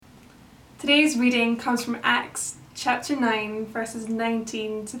Today's reading comes from Acts chapter 9, verses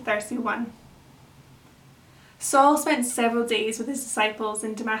 19 to 31. Saul spent several days with his disciples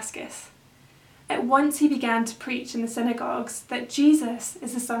in Damascus. At once he began to preach in the synagogues that Jesus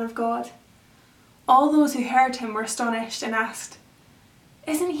is the Son of God. All those who heard him were astonished and asked,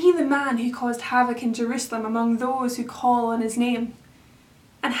 "Isn't he the man who caused havoc in Jerusalem among those who call on his name?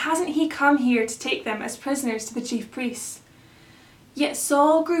 And hasn't he come here to take them as prisoners to the chief priests?" Yet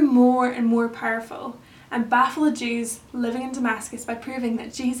Saul grew more and more powerful and baffled the Jews living in Damascus by proving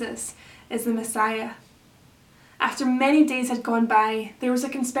that Jesus is the Messiah. After many days had gone by, there was a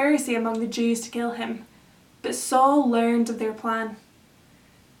conspiracy among the Jews to kill him, but Saul learned of their plan.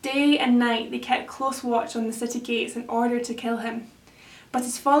 Day and night they kept close watch on the city gates in order to kill him, but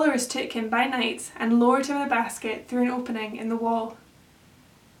his followers took him by night and lowered him in a basket through an opening in the wall.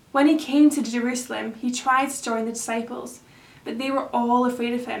 When he came to Jerusalem, he tried to join the disciples, but they were all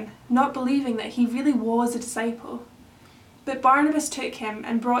afraid of him, not believing that he really was a disciple. But Barnabas took him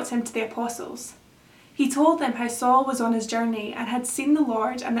and brought him to the apostles. He told them how Saul was on his journey and had seen the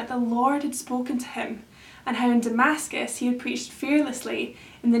Lord, and that the Lord had spoken to him, and how in Damascus he had preached fearlessly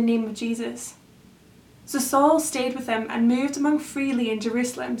in the name of Jesus. So Saul stayed with them and moved among freely in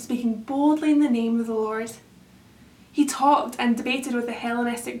Jerusalem, speaking boldly in the name of the Lord. He talked and debated with the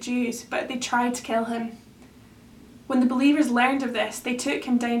Hellenistic Jews, but they tried to kill him. When the believers learned of this, they took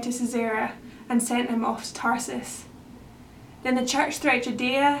him down to Caesarea and sent him off to Tarsus. Then the church throughout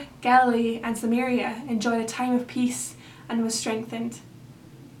Judea, Galilee and Samaria enjoyed a time of peace and was strengthened.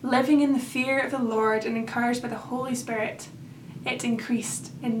 Living in the fear of the Lord and encouraged by the Holy Spirit, it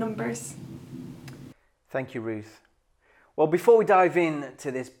increased in numbers. Thank you, Ruth. Well, before we dive into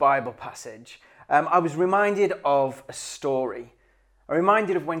this Bible passage, I was reminded of a story. I'm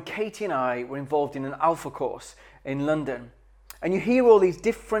reminded of when Katie and I were involved in an Alpha course in London. And you hear all these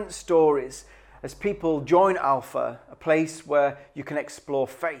different stories as people join Alpha, a place where you can explore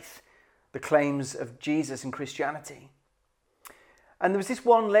faith, the claims of Jesus and Christianity. And there was this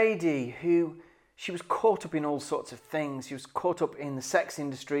one lady who, she was caught up in all sorts of things. She was caught up in the sex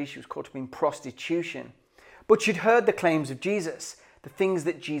industry. She was caught up in prostitution. But she'd heard the claims of Jesus, the things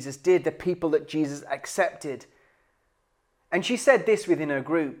that Jesus did, the people that Jesus accepted. And she said this within her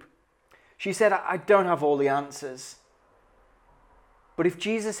group. She said, I don't have all the answers. But if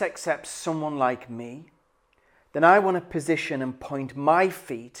Jesus accepts someone like me, then I want to position and point my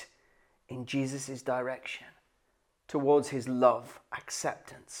feet in Jesus' direction towards his love,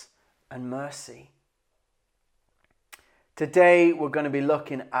 acceptance, and mercy. Today we're going to be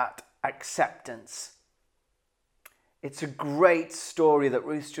looking at acceptance. It's a great story that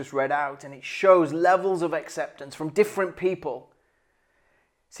Ruth's just read out, and it shows levels of acceptance from different people.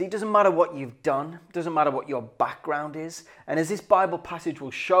 See, it doesn't matter what you've done, it doesn't matter what your background is, and as this Bible passage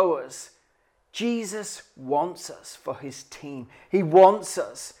will show us, Jesus wants us for his team. He wants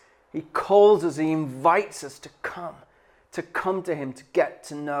us, he calls us, he invites us to come to him, to get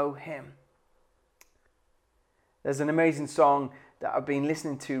to know him. There's an amazing song that I've been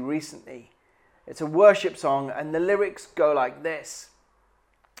listening to recently. It's a worship song, and the lyrics go like this.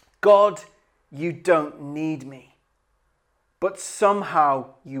 God, you don't need me, but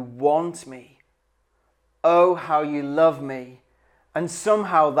somehow you want me. Oh, how you love me, and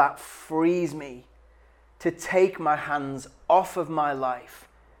somehow that frees me to take my hands off of my life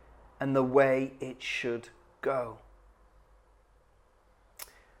and the way it should go.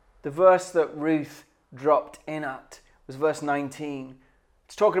 The verse that Ruth dropped in at was verse 19.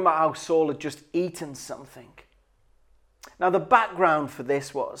 It's talking about how Saul had just eaten something. Now the background for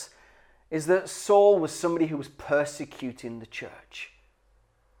this is that Saul was somebody who was persecuting the church.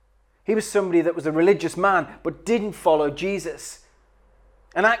 He was somebody that was a religious man but didn't follow Jesus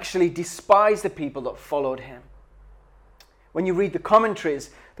and actually despised the people that followed him. When you read the commentaries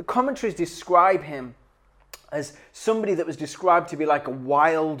describe him as somebody that was described to be like a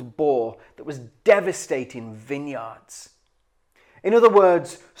wild boar that was devastating vineyards. In other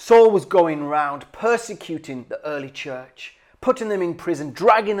words, Saul was going around persecuting the early church, putting them in prison,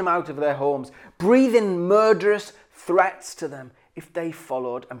 dragging them out of their homes, breathing murderous threats to them if they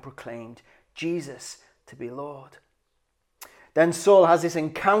followed and proclaimed Jesus to be Lord. Then Saul has this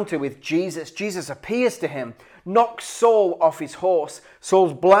encounter with Jesus. Jesus appears to him, knocks Saul off his horse.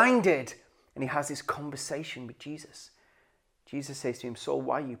 Saul's blinded, and he has this conversation with Jesus. Jesus says to him, "Saul,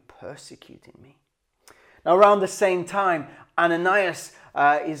 why are you persecuting me?" Now around the same time, Ananias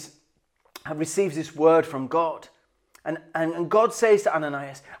receives this word from God. And God says to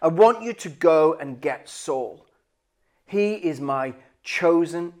Ananias, "I want you to go and get Saul. He is my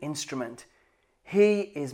chosen instrument. He is